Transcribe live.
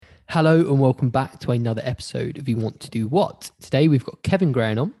Hello and welcome back to another episode of You Want to Do What. Today we've got Kevin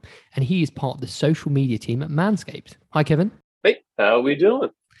Graham on, and he is part of the social media team at Manscaped. Hi, Kevin. Hey, how are we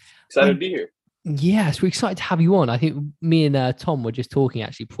doing? Excited to be here. Yes, we're excited to have you on. I think me and Tom were just talking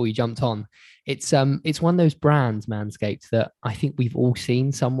actually before you jumped on. It's one of those brands, Manscaped, that I think we've all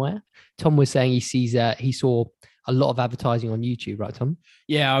seen somewhere. Tom was saying he saw a lot of advertising on YouTube, right, Tom?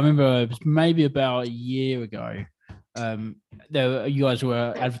 Yeah, I remember it was maybe about a year ago. You guys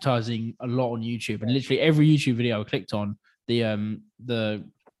were advertising a lot on YouTube, and literally every YouTube video I clicked on, the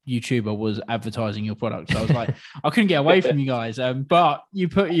YouTuber was advertising your product. So I was like, I couldn't get away from you guys. But you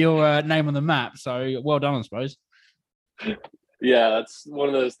put your name on the map, so well done, I suppose. Yeah, that's one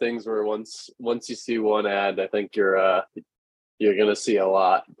of those things where once you see one ad, I think you're gonna see a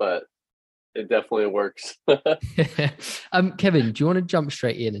lot, but it definitely works. Kevin, do you want to jump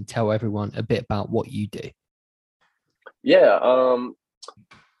straight in and tell everyone a bit about what you do? Yeah,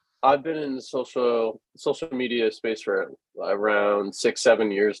 I've been in the social media space for around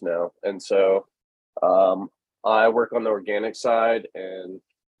 6-7 years now, and so I work on the organic side, and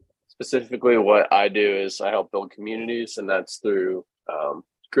specifically what I do is I help build communities, and that's through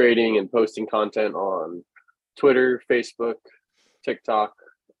creating and posting content on Twitter, Facebook, TikTok,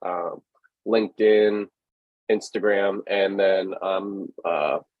 LinkedIn, Instagram, and then I'm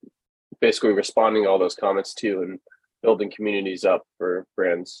basically responding to all those comments too, and building communities up for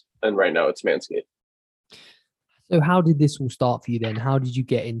brands. And right now it's Manscaped. So how did this all start for you then? How did you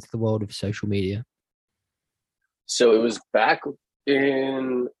get into the world of social media? So it was back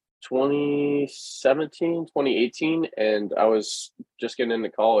in 2017, 2018, and I was just getting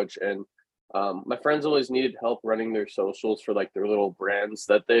into college, and my friends always needed help running their socials for like their little brands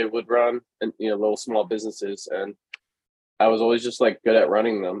that they would run, and little small businesses, and I was always just like good at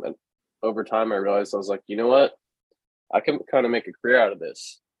running them. And over time I realized I was like, you know what, I can kind of make a career out of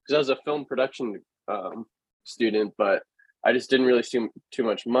this, because I was a film production student, but I just didn't really see too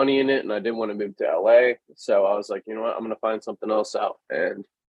much money in it, and I didn't want to move to LA. So I was like, you know what, I'm going to find something else out. And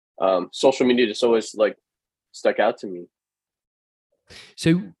social media just always like stuck out to me.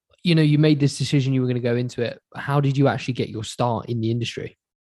 So, you made this decision you were going to go into it. How did you actually get your start in the industry?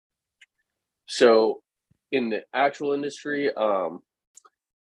 So in the actual industry,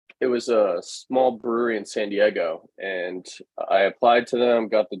 it was a small brewery in San Diego, and I applied to them,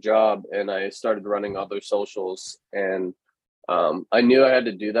 got the job, and I started running all their socials. And I knew I had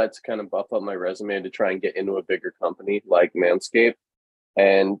to do that to kind of buff up my resume to try and get into a bigger company like Manscaped.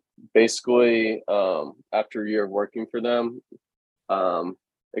 And basically, after a year of working for them,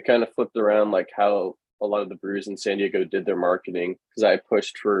 it kind of flipped around like how a lot of the breweries in San Diego did their marketing, because I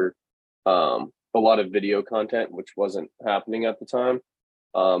pushed for a lot of video content, which wasn't happening at the time.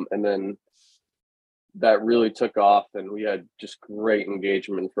 And then that really took off, and we had just great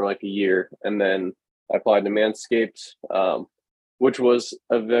engagement for like a year. And then I applied to Manscaped, which was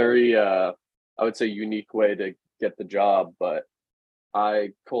a very, I would say, unique way to get the job. But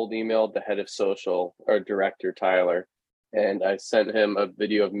I cold emailed the head of social, or director, Tyler, and I sent him a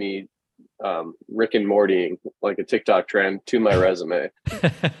video of me Rick and Mortying like a TikTok trend to my resume.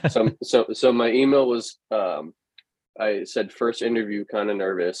 So my email was I said first interview, kind of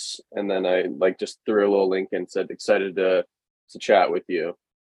nervous, and then I like just threw a little link and said excited to chat with you.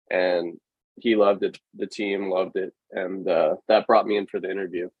 And he loved it. The team loved it, and that brought me in for the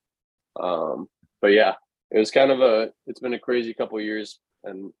interview. But yeah, it was kind of it's been a crazy couple of years,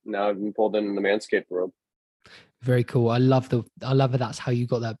 and now I've been pulled into the Manscaped world. Very cool. I love that. That's how you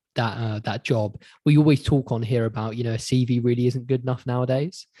got that job. We always talk on here about, a CV really isn't good enough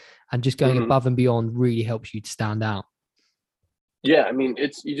nowadays, and just going above and beyond really helps you to stand out. Yeah, I mean,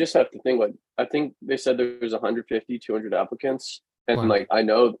 you just have to think, like, I think they said there was 150, 200 applicants, and Wow. like I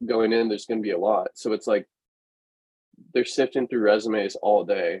know going in there's going to be a lot. So it's like they're sifting through resumes all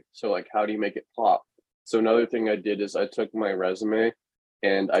day. So like, how do you make it pop? So another thing I did is I took my resume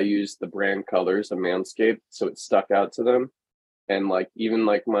and I used the brand colors of Manscaped, so it stuck out to them. And like even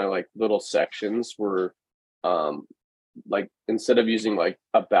like my like little sections were like, instead of using like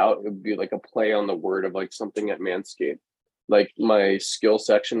about, it would be like a play on the word of like something at Manscaped. Like my skill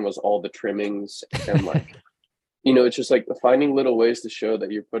section was all the trimmings, and like it's just like finding little ways to show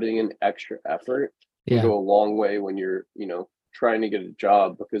that you're putting in extra effort can Yeah. go a long way when you're trying to get a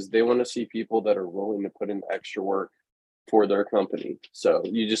job, because they want to see people that are willing to put in extra work for their company. So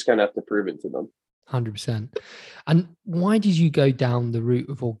you just kind of have to prove it to them. 100%. And why did you go down the route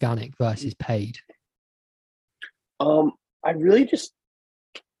of organic versus paid? I really just,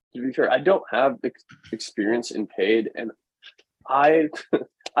 to be fair, I don't have experience in paid, and I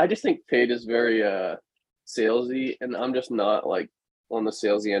I just think paid is very salesy, and I'm just not like on the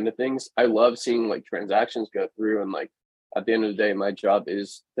salesy end of things. I love seeing like transactions go through, and like at the end of the day, my job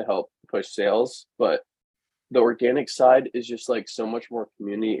is to help push sales. But the organic side is just like so much more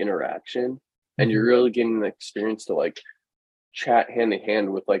community interaction, and you're really getting the experience to like chat hand in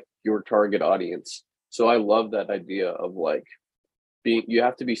hand with like your target audience. So I love that idea of like you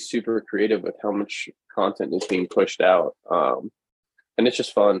have to be super creative with how much content is being pushed out. And it's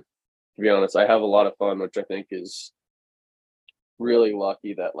just fun, to be honest. I have a lot of fun, which I think is really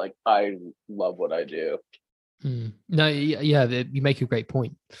lucky that like I love what I do. No, yeah, you make a great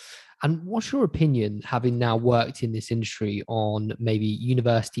point. And what's your opinion, having now worked in this industry, on maybe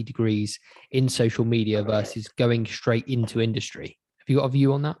university degrees in social media versus going straight into industry? Have you got a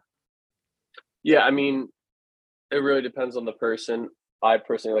view on that? Yeah, I mean, it really depends on the person. I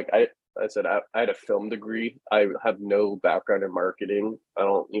personally, like I said, I had a film degree. I have no background in marketing. I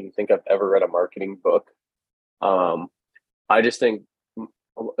don't even think I've ever read a marketing book. I just think,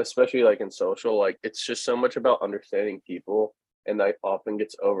 especially like in social, like it's just so much about understanding people, and that often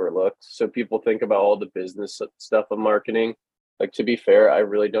gets overlooked. So people think about all the business stuff of marketing. Like, to be fair, I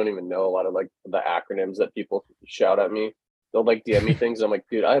really don't even know a lot of like the acronyms that people shout at me. They'll like DM me things. I'm like,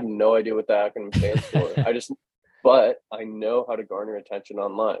 dude, I have no idea what the acronym stands for. But I know how to garner attention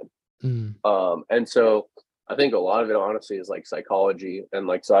online. And so I think a lot of it honestly is like psychology. And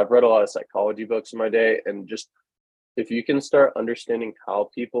like, so I've read a lot of psychology books in my day, and just if you can start understanding how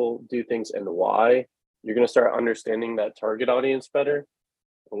people do things and why, you're going to start understanding that target audience better.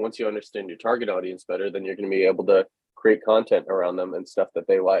 And once you understand your target audience better, then you're going to be able to create content around them and stuff that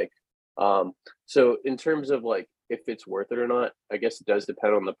they like. So in terms of like, if it's worth it or not, I guess it does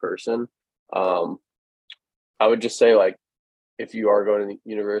depend on the person. I would just say, like, if you are going to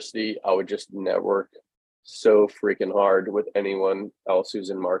university, I would just network so freaking hard with anyone else who's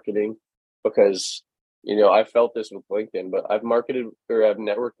in marketing, because, you know, I felt this with LinkedIn, but I've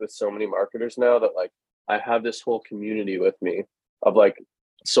networked with so many marketers now that like I have this whole community with me of like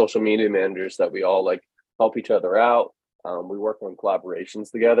social media managers that we all like help each other out. We work on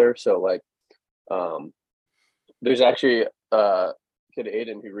collaborations together. So like, there's actually kid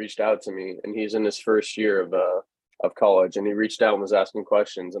Aiden who reached out to me, and he's in his first year of college, and he reached out and was asking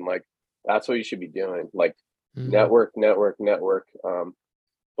questions, and like that's what you should be doing, like network.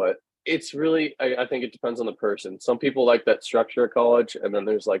 But it's really, I think it depends on the person. Some people like that structure of college, and then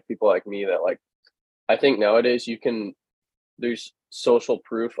there's like people like me that like, I think nowadays there's social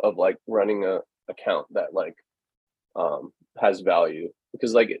proof of like running a account that like has value,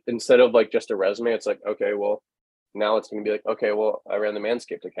 because like instead of like just a resume, it's like, okay, well, now it's going to be like, okay, well, I ran the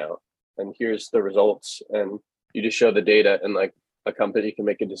Manscaped account and here's the results, and you just show the data, and like a company can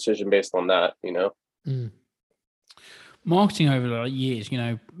make a decision based on that, you know? Marketing over the years, you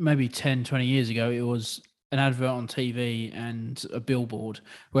know, maybe 10, 20 years ago, it was an advert on TV and a billboard.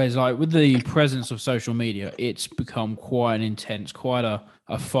 Whereas like with the presence of social media, it's become quite an intense, quite a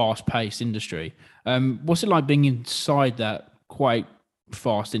fast paced industry. What's it like being inside that quite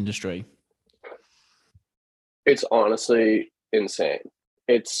fast industry? It's honestly insane.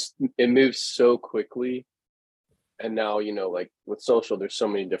 It moves so quickly. And now, you know, like with social, there's so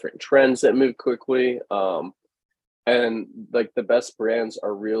many different trends that move quickly. And like the best brands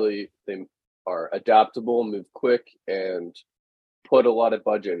they are adaptable, move quick, and put a lot of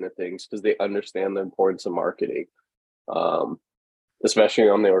budget into things because they understand the importance of marketing, especially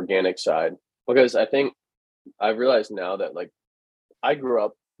on the organic side. Because I think I've realized now that like I grew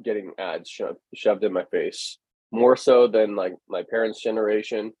up getting ads shoved in my face more so than like my parents'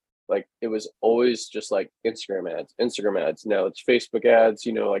 generation. Like it was always just like Instagram ads. Now it's Facebook ads,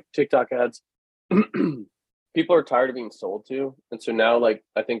 you know, like TikTok ads. People are tired of being sold to. And so now, like,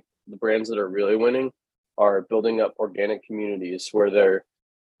 I think the brands that are really winning are building up organic communities where they're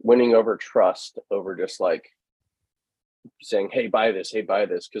winning over trust, over just like saying, hey, buy this.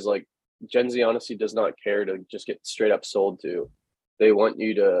 Cause like Gen Z honestly does not care to just get straight up sold to. They want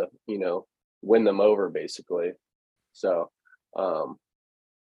you to, you know, win them over basically. So,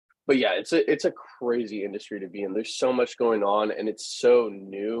 but yeah, it's a crazy industry to be in. There's so much going on, and it's so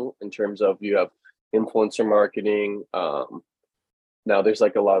new in terms of you have influencer marketing. Now there's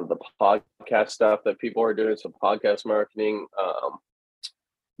like a lot of the podcast stuff that people are doing, so podcast marketing.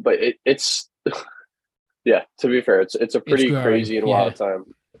 But it's yeah, to be fair, it's a pretty crazy and wild time.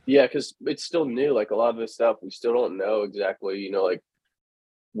 Yeah, because it's still new. Like a lot of this stuff, we still don't know exactly, you know, like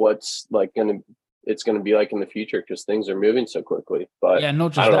what's like it's gonna be like in the future, because things are moving so quickly. But yeah,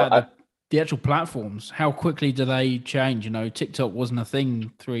 not just that, the actual platforms, how quickly do they change? You know, TikTok wasn't a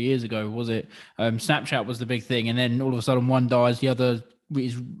thing 3 years ago, was it? Snapchat was the big thing, and then all of a sudden one dies, the other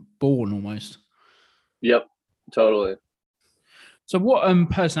is born almost. Yep, totally. So what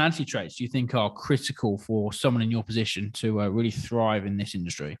personality traits do you think are critical for someone in your position to really thrive in this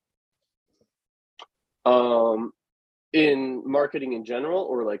industry? In marketing in general,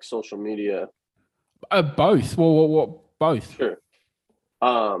 or like social media? Both. Well, what both? Sure.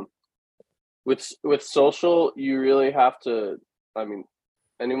 Um, with social, you really have to. I mean,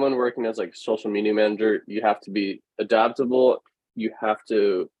 anyone working as like a social media manager, you have to be adaptable. You have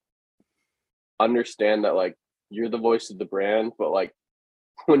to understand that like you're the voice of the brand, but like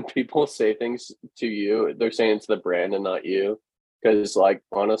when people say things to you, they're saying it's the brand and not you. Because like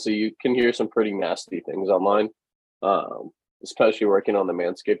honestly, you can hear some pretty nasty things online, especially working on the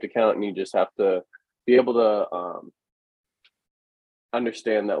Manscaped account, and you just have to be able to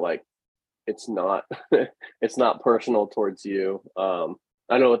understand that like it's not it's not personal towards you.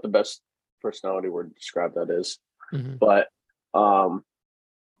 I know what the best personality word to describe that is, but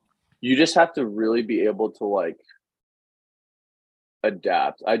you just have to really be able to like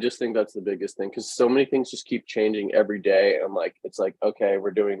adapt. I just think that's the biggest thing, because so many things just keep changing every day, and like it's like, okay, we're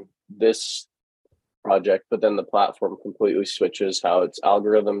doing this project, but then the platform completely switches how its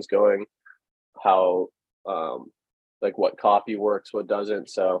algorithms going, how like what copy works, what doesn't.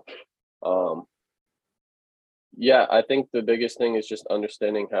 So yeah, I think the biggest thing is just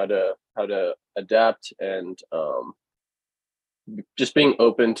understanding how to adapt, and just being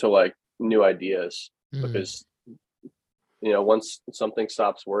open to like new ideas, because once something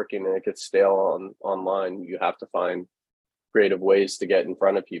stops working and it gets stale online, you have to find creative ways to get in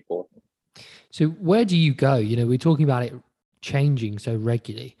front of people. So where do you go? We're talking about it changing so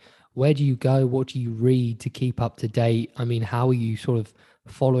regularly. Where do you go? What do you read to keep up to date? I mean, how are you sort of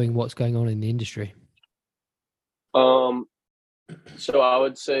following what's going on in the industry? So I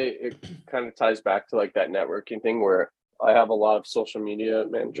would say it kind of ties back to like that networking thing, where I have a lot of social media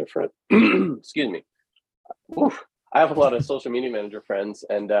manager friends. Excuse me. Oof. I have a lot of social media manager friends,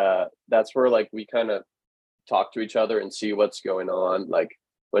 and that's where like we kind of talk to each other and see what's going on. Like,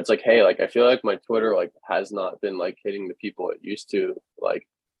 it's like, hey, like I feel like my Twitter like has not been like hitting the people it used to like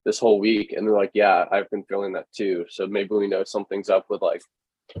this whole week, and they're like, yeah, I've been feeling that too. So maybe we know something's up with like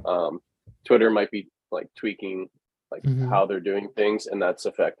Twitter might be like tweaking like how they're doing things, and that's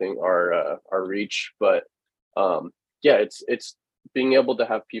affecting our reach. But yeah, it's being able to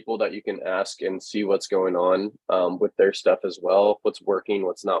have people that you can ask and see what's going on with their stuff as well, what's working,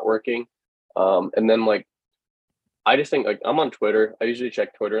 what's not working. And then like I just think like I'm on Twitter. I usually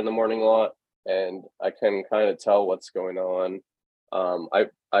check Twitter in the morning a lot, and I can kind of tell what's going on.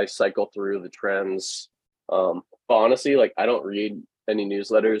 I cycle through the trends. But honestly, like I don't read any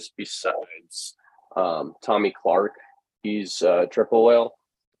newsletters besides Tommy Clark. He's Triple Whale,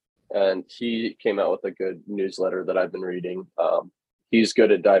 and he came out with a good newsletter that I've been reading. He's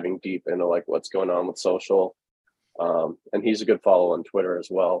good at diving deep into like what's going on with social, and he's a good follow on Twitter as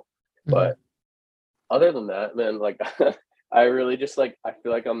well. But other than that, man, like I really just like I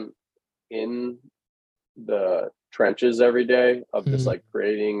feel like I'm in the trenches every day of just like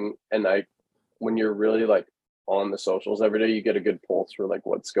creating, and when you're really like on the socials every day, you get a good pulse for like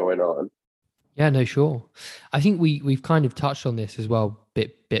what's going on. Yeah, no, sure. I think we've kind of touched on this as well,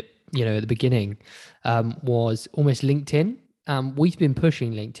 bit at the beginning, was almost LinkedIn. We've been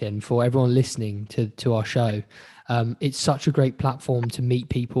pushing LinkedIn for everyone listening to our show. It's such a great platform to meet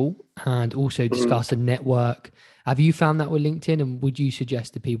people and also discuss a network. Have you found that with LinkedIn, and would you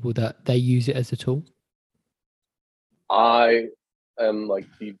suggest to people that they use it as a tool? I am like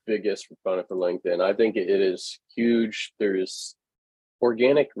the biggest proponent for LinkedIn. I think it is huge. There's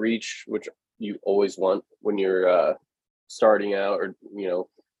organic reach, which you always want when you're starting out, or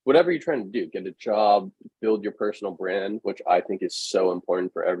whatever you're trying to do, get a job, build your personal brand, which I think is so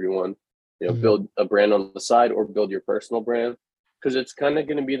important for everyone. Build a brand on the side or build your personal brand, because it's kind of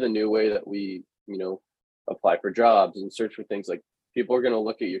going to be the new way that we apply for jobs and search for things. Like people are going to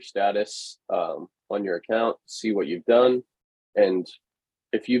look at your status on your account, see what you've done, and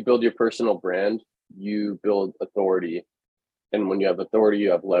if you build your personal brand, you build authority, and when you have authority,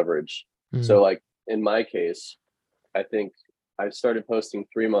 you have leverage. So like in my case, I think I started posting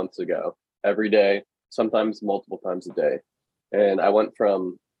 3 months ago every day, sometimes multiple times a day. And I went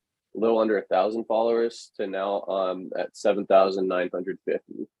from a little under 1,000 followers to now at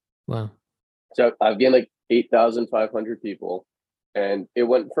 7,950. Wow. So I've gained like 8,500 people. And it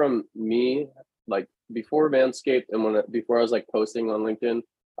went from me like before Manscaped, and before I was like posting on LinkedIn,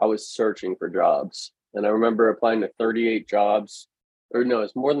 I was searching for jobs. And I remember applying to 38 jobs, or no,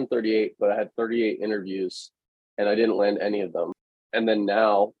 it's more than 38, but I had 38 interviews and I didn't land any of them. And then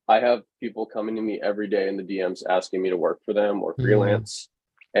now I have people coming to me every day in the DMs asking me to work for them or freelance.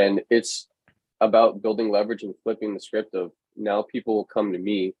 And it's about building leverage and flipping the script of now people will come to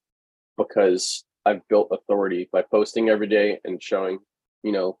me because I've built authority by posting every day and showing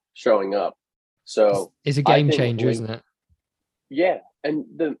up. So It's a I game think changer, isn't it? yeah, and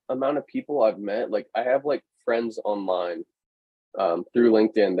the amount of people I've met, like I have like friends online through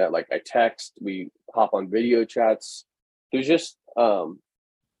LinkedIn that like I text, we hop on video chats. There's just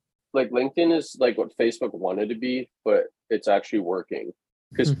like LinkedIn is like what Facebook wanted to be, but it's actually working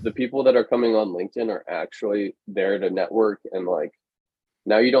because the people that are coming on LinkedIn are actually there to network. And like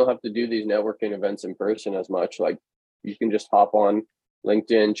now you don't have to do these networking events in person as much. Like you can just hop on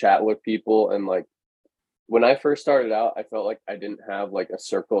LinkedIn, chat with people. And like when I first started out, I felt like I didn't have like a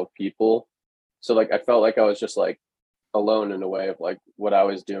circle of people. So like I felt like I was just like alone in a way of like what I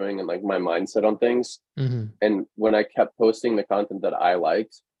was doing and like my mindset on things. Mm-hmm. And when I kept posting the content that I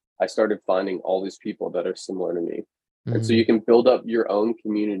liked, I started finding all these people that are similar to me. And so you can build up your own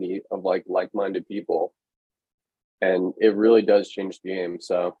community of like-minded people. And it really does change the game.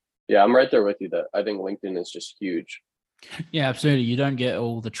 So yeah, I'm right there with you that I think LinkedIn is just huge. Yeah, absolutely. You don't get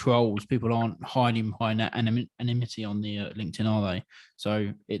all the trolls. People aren't hiding behind that anonymity on the LinkedIn, are they?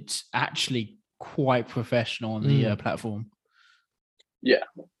 So it's actually quite professional on the platform. Yeah,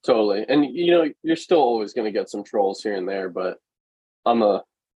 totally. And you're still always going to get some trolls here and there, but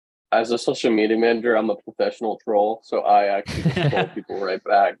as a social media manager, I'm a professional troll, so I actually just troll people right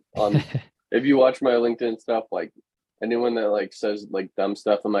back. If you watch my LinkedIn stuff, like anyone that like says like dumb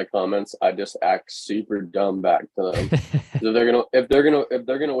stuff in my comments, I just act super dumb back to them. So if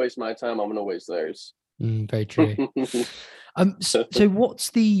they're gonna waste my time, I'm gonna waste theirs. Very true. So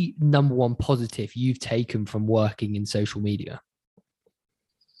what's the number one positive you've taken from working in social media?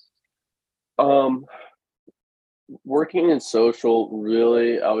 Working in social,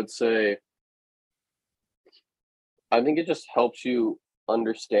 really, I would say, I think it just helps you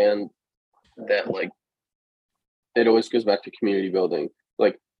understand that like it always goes back to community building.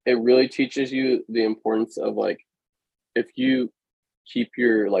 Like it really teaches you the importance of like if you keep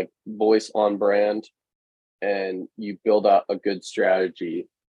your like voice on brand and you build out a good strategy,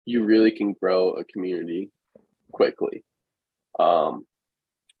 you really can grow a community quickly.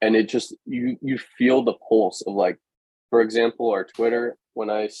 And it just you feel the pulse of like, for example, our Twitter,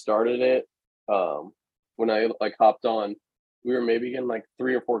 when I started it, when I like hopped on, we were maybe getting like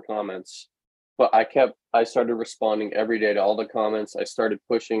 3 or 4 comments, but I started responding every day to all the comments. I started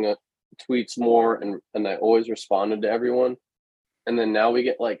pushing tweets more, and I always responded to everyone. And then now we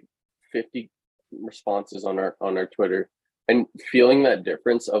get like 50 responses on our Twitter, and feeling that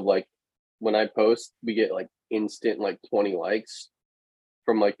difference of like when I post, we get like instant like 20 likes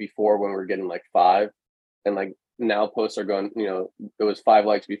from like before when we were getting like 5, and like now posts are going, it was 5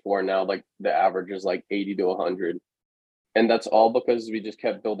 likes before, now like the average is like 80 to 100. And that's all because we just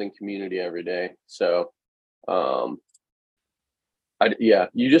kept building community every day. So you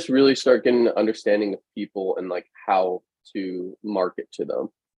just really start getting an understanding of people and like how to market to them.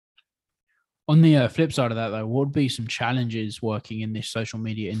 On the flip side of that, though, what would be some challenges working in this social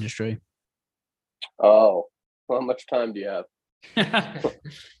media industry? Oh, how much time do you have? Just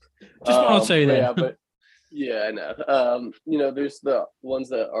one or two there. Yeah, I know. There's the ones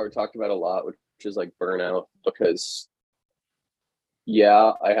that are talked about a lot, which is like burnout, because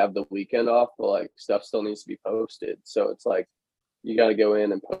I have the weekend off, but like stuff still needs to be posted. So it's like you got to go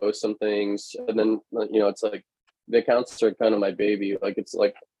in and post some things, and then it's like the accounts are kind of my baby. Like it's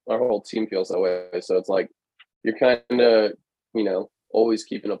like our whole team feels that way. So it's like you're kind of always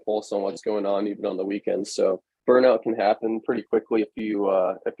keeping a pulse on what's going on, even on the weekends. So burnout can happen pretty quickly if you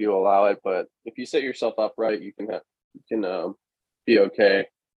allow it. But if you set yourself up right, you can be okay.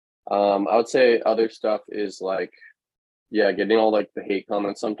 I would say other stuff is like, getting all like the hate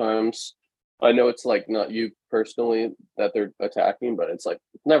comments sometimes. I know it's like not you personally that they're attacking, but it's like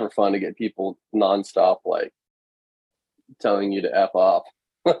it's never fun to get people nonstop like telling you to F off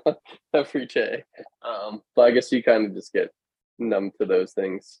every day. But I guess you kind of just get numb to those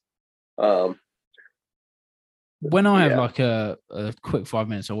things. When I have like a quick 5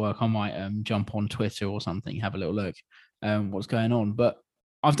 minutes of work, I might jump on Twitter or something, have a little look what's going on. But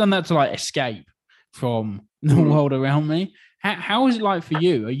I've done that to like escape from the world around me. How is it like for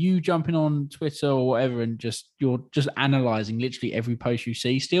you? Are you jumping on Twitter or whatever and you're just analyzing literally every post you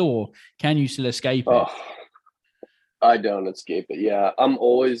see still, or can you still escape it? I don't escape it. Yeah, I'm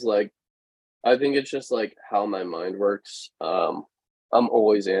always like, I think it's just like how my mind works. I'm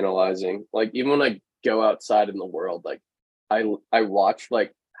always analyzing. Like even when I go outside in the world, like I watch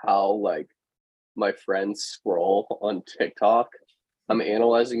like how like my friends scroll on TikTok. I'm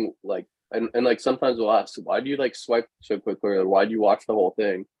analyzing like and like sometimes we'll ask, why do you like swipe so quickly, or why do you watch the whole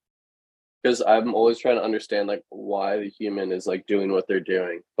thing? because I'm always trying to understand like why the human is like doing what they're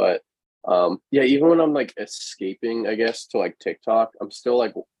doing. But yeah, even when I'm like escaping, I guess, to like TikTok, I'm still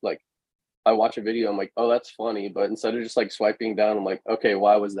like I watch a video, I'm like, oh, that's funny. But instead of just like swiping down, I'm like, okay,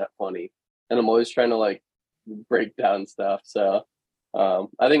 why was that funny? And I'm always trying to like break down stuff. So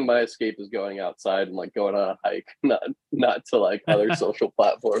I think my escape is going outside and like going on a hike, not to like other social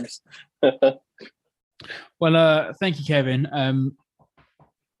platforms. Well, thank you, Kevin.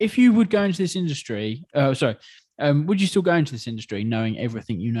 If you would go into this industry, would you still go into this industry knowing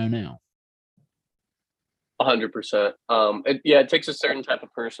everything you know now? 100%. It takes a certain type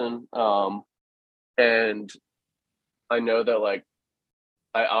of person. And I know that like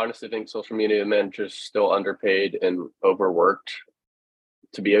I honestly think social media managers are still underpaid and overworked,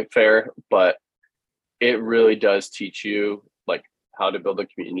 to be fair, but it really does teach you like how to build a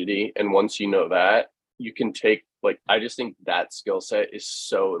community. And once you know that, you can take like I just think that skill set is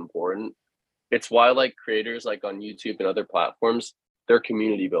so important. It's why like creators like on YouTube and other platforms, they're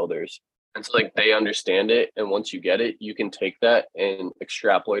community builders. And so like they understand it. And once you get it, you can take that and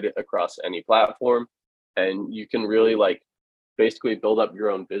extrapolate it across any platform. And you can really like basically build up your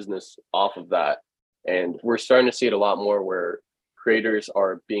own business off of that. And we're starting to see it a lot more where creators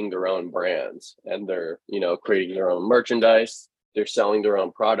are being their own brands and they're, creating their own merchandise, they're selling their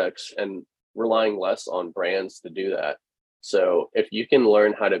own products and relying less on brands to do that. So if you can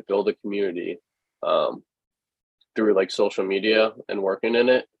learn how to build a community through like social media and working in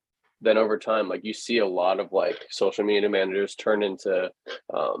it, then over time, like you see a lot of like social media managers turn into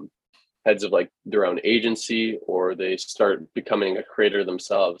heads of like their own agency, or they start becoming a creator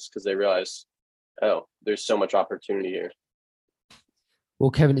themselves because they realize, oh, there's so much opportunity here.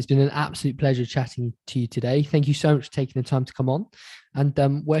 Well, Kevin, it's been an absolute pleasure chatting to you today. Thank you so much for taking the time to come on.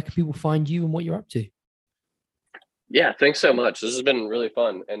 And where can people find you and what you're up to? Yeah, thanks so much. This has been really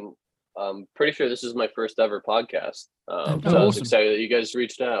fun. And I'm pretty sure this is my first ever podcast. So awesome. I was excited that you guys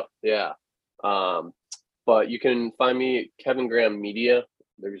reached out. Yeah. But you can find me at Kevin Graham Media.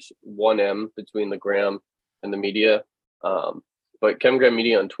 There's one M between the Graham and the media. But Kevin Graham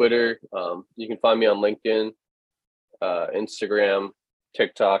Media on Twitter. You can find me on LinkedIn, Instagram,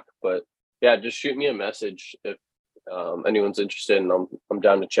 TikTok. But yeah, just shoot me a message if anyone's interested, and I'm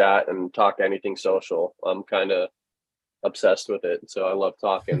down to chat and talk anything social. I'm kind of obsessed with it, so I love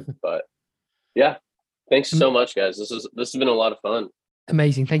talking. But yeah, thanks so much, guys. This has been a lot of fun.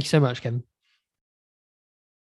 Amazing. Thank you so much, Kevin.